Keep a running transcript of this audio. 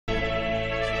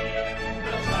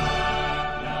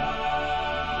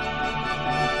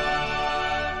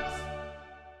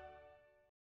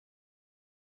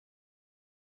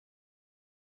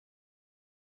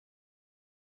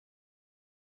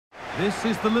This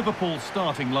is the Liverpool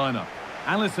starting lineup.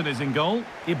 Alisson is in goal.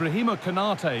 Ibrahima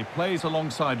Konate plays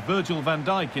alongside Virgil van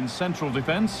Dijk in central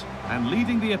defence. And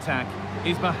leading the attack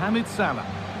is Mohamed Salah.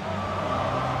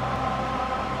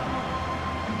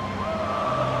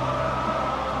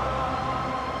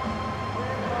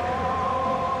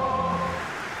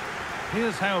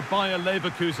 Here's how Bayer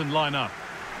Leverkusen line up.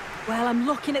 Well, I'm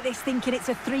looking at this thinking it's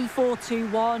a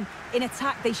 3-4-2-1. In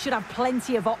attack, they should have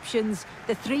plenty of options.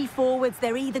 The three forwards,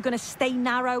 they're either going to stay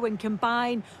narrow and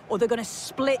combine, or they're going to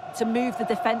split to move the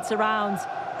defence around.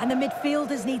 And the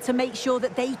midfielders need to make sure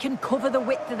that they can cover the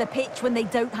width of the pitch when they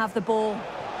don't have the ball.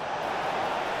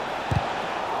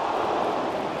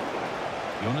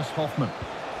 Jonas Hoffmann.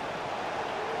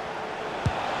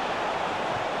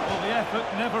 Well, the effort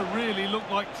never really looked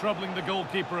like troubling the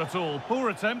goalkeeper at all. Poor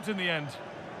attempt in the end.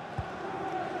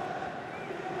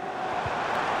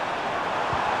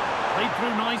 Played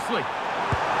through nicely.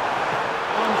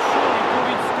 I'm sure he thought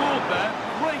he'd scored there.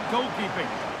 Great goalkeeping.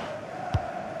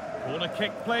 Corner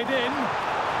kick played in.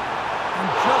 And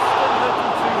just a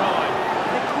little too high.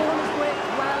 The corner's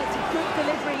worked well. It's a good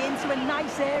delivery into a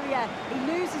nice area. He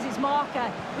loses his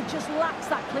marker, but just lacks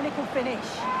that clinical finish.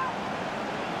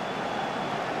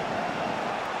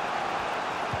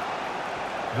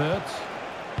 Wirtz.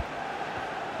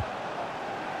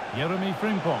 Jeremy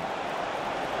Frimpong.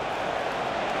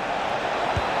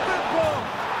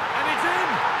 And it's in!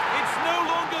 It's no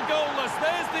longer goalless.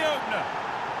 There's the opener.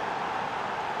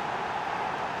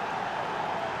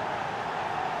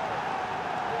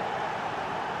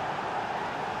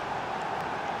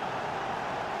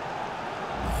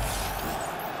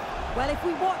 Well, if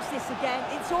we watch this again,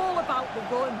 it's all about the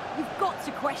run. You've got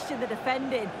to question the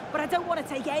defending, but I don't want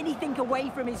to take anything away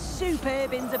from his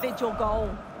superb individual goal.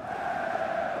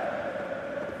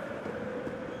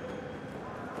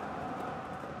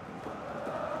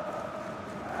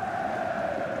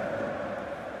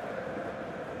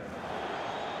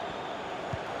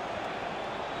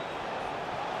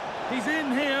 He's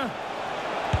in here.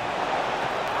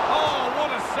 Oh, what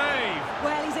a save!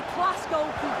 Well, he's a class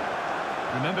goalkeeper.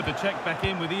 Remember to check back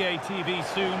in with EA TV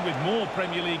soon with more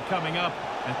Premier League coming up.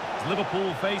 As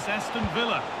Liverpool face Aston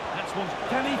Villa. That's one.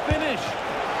 Can he finish?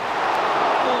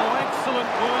 Oh,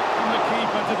 excellent work from the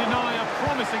keeper to deny a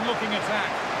promising-looking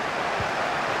attack.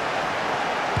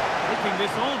 Taking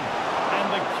this on. And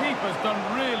the keeper's done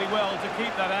really well to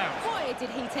keep that out. Boy,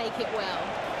 did he take it well.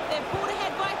 They're pulled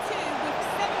ahead by 2 with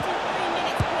 73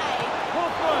 minutes played.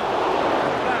 Hoffmann!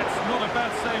 That's not a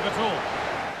bad save at all.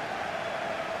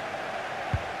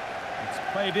 It's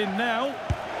played in now.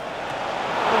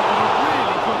 Oh, what a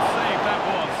really good save that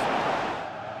was.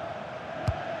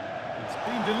 It's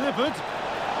been delivered.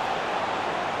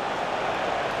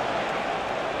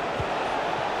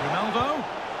 Ronaldo.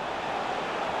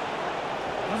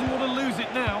 Doesn't want to lose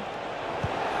it now.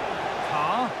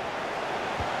 Carr.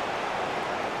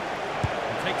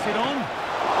 Takes it on.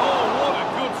 Oh, what a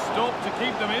good stop to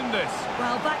keep them in this.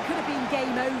 Well, that could have been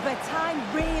game over. Time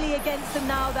really against them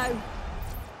now, though.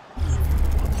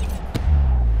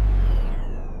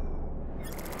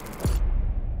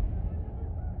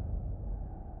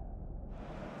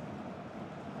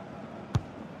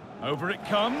 Over it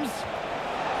comes.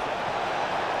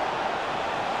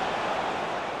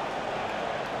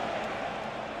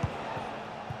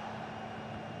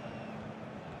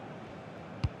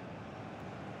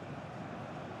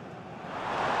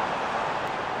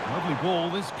 Lovely ball,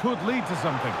 this could lead to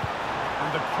something.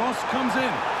 And the cross comes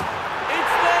in.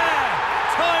 It's there!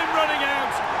 Time running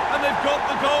out, and they've got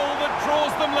the goal that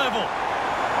draws them level.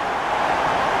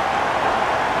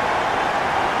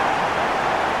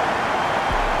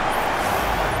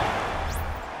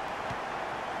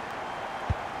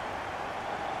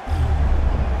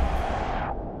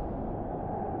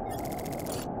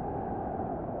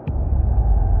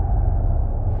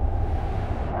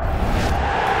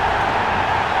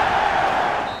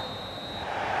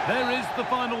 There is the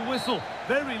final whistle.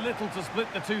 Very little to split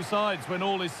the two sides when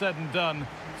all is said and done.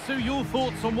 Sue, your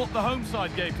thoughts on what the home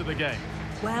side gave to the game?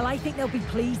 Well, I think they'll be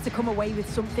pleased to come away with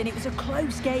something. It was a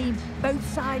close game, both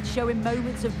sides showing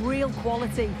moments of real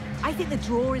quality. I think the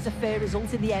draw is a fair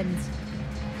result in the end.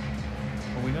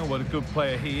 Well, we know what a good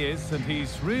player he is, and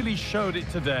he's really showed it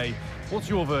today. What's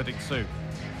your verdict, Sue?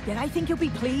 Yeah, I think he'll be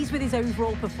pleased with his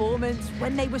overall performance.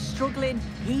 When they were struggling,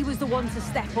 he was the one to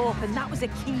step up, and that was a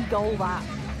key goal, that.